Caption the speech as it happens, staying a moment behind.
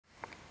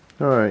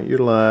Alright, you're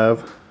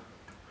live.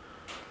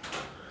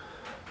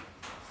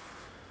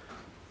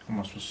 What am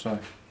I supposed to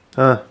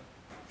say?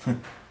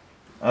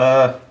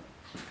 Huh?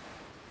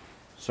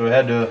 So we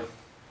had to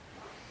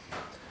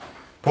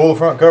pull the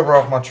front cover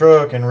off my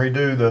truck and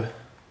redo the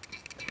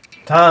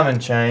timing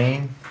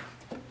chain.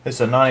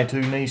 It's a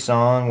 92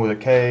 Nissan with a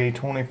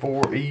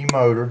K24E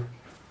motor.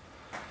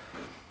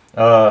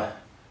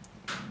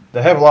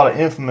 They have a lot of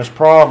infamous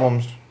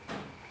problems.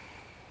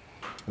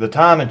 The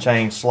timing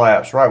chain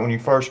slaps right when you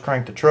first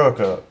crank the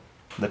truck up.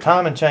 The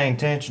timing chain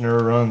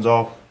tensioner runs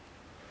off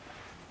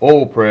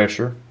oil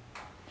pressure,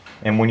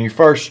 and when you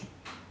first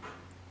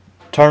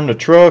turn the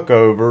truck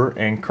over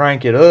and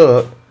crank it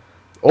up,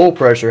 oil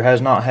pressure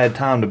has not had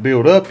time to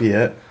build up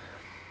yet.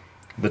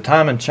 The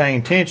timing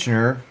chain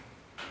tensioner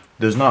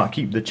does not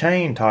keep the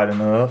chain tight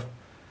enough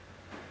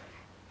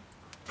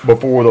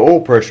before the oil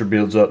pressure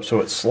builds up,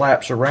 so it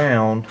slaps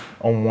around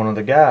on one of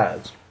the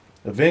guides.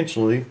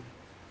 Eventually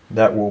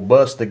that will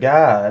bust the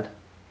guide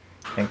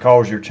and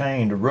cause your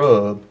chain to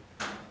rub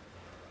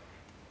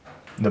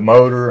the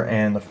motor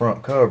and the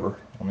front cover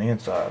on the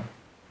inside.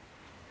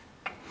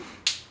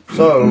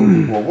 So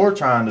what we're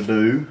trying to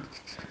do,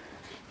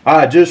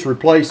 I just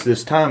replaced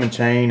this timing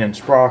chain and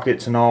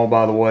sprockets and all,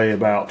 by the way,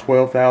 about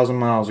 12,000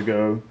 miles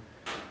ago.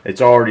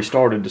 It's already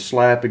started to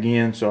slap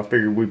again, so I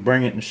figured we'd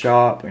bring it in the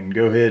shop and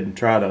go ahead and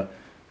try to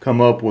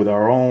come up with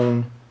our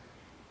own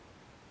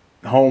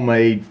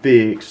homemade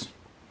fix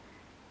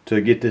to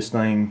get this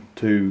thing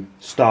to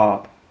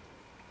stop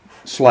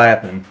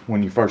slapping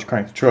when you first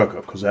crank the truck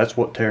up, because that's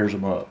what tears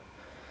them up.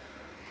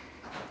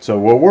 So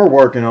what we're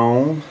working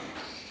on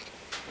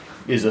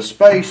is a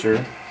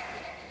spacer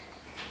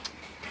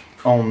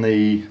on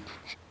the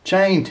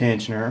chain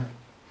tensioner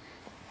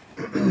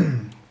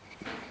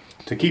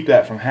to keep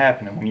that from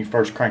happening when you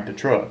first crank the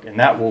truck, and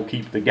that will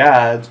keep the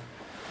guides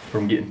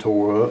from getting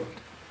tore up.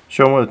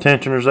 Show them where the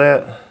tensioner's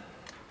at.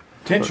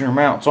 Tensioner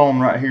mounts on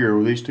right here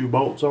where these two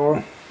bolts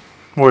are.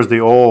 Where's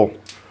the oil?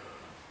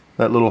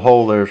 That little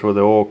hole there is where the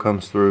oil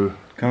comes through.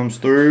 Comes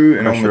through,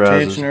 and on the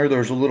Pressurizes. tensioner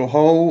there's a little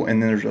hole,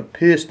 and then there's a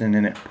piston,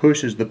 and it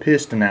pushes the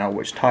piston out,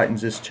 which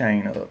tightens this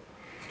chain up.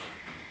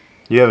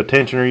 You have a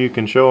tensioner you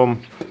can show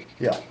them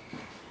Yeah.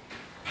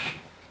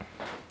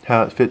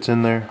 how it fits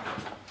in there?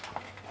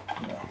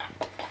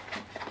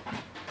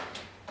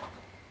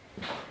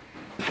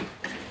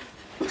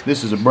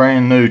 This is a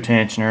brand new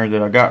tensioner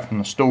that I got from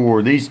the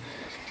store. These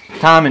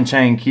timing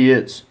chain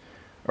kits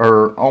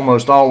are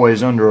almost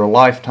always under a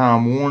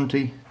lifetime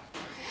warranty.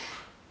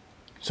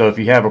 So if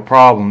you have a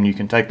problem, you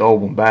can take the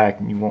old one back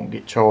and you won't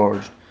get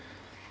charged.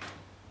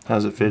 How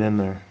does it fit in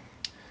there?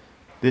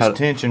 This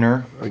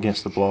tensioner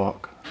Against the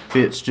block.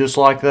 fits just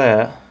like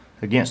that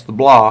against the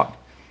block.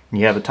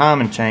 You have a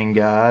timing chain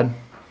guide.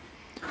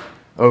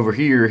 Over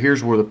here,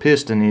 here's where the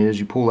piston is.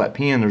 You pull that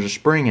pin, there's a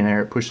spring in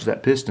there, it pushes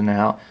that piston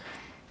out.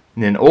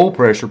 And then oil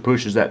pressure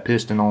pushes that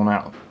piston on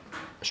out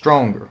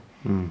stronger.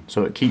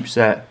 So it keeps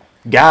that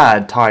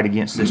guide tight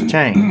against this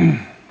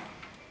chain.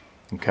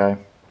 Okay?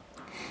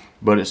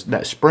 But it's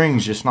that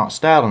spring's just not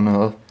stout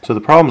enough. So the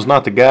problem's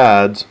not the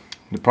guides.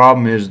 The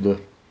problem is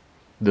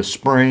the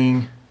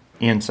spring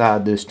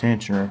inside this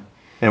tensioner.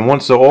 And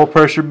once the oil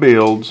pressure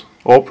builds,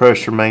 oil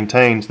pressure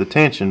maintains the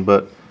tension,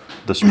 but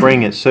the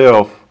spring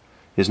itself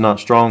is not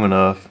strong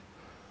enough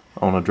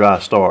on a dry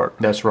start.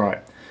 That's right.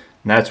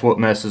 And that's what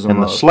messes them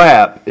And up. the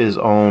slap is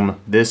on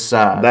This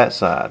side. that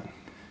side.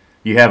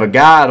 You have a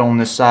guide on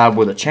this side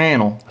with a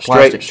channel.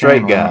 Straight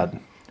channel guide.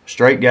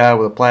 Straight guide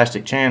with a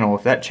plastic channel.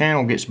 If that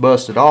channel gets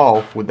busted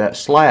off with that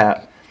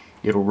slap,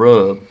 it'll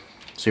rub.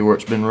 See where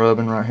it's been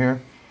rubbing right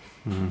here?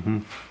 Mm-hmm.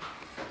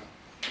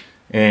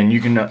 And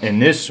you can,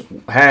 and this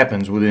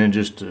happens within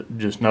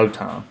just no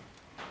time.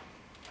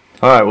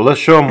 All right, well, let's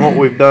show them what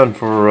we've done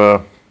for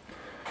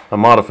a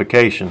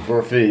modification. For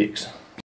a fix.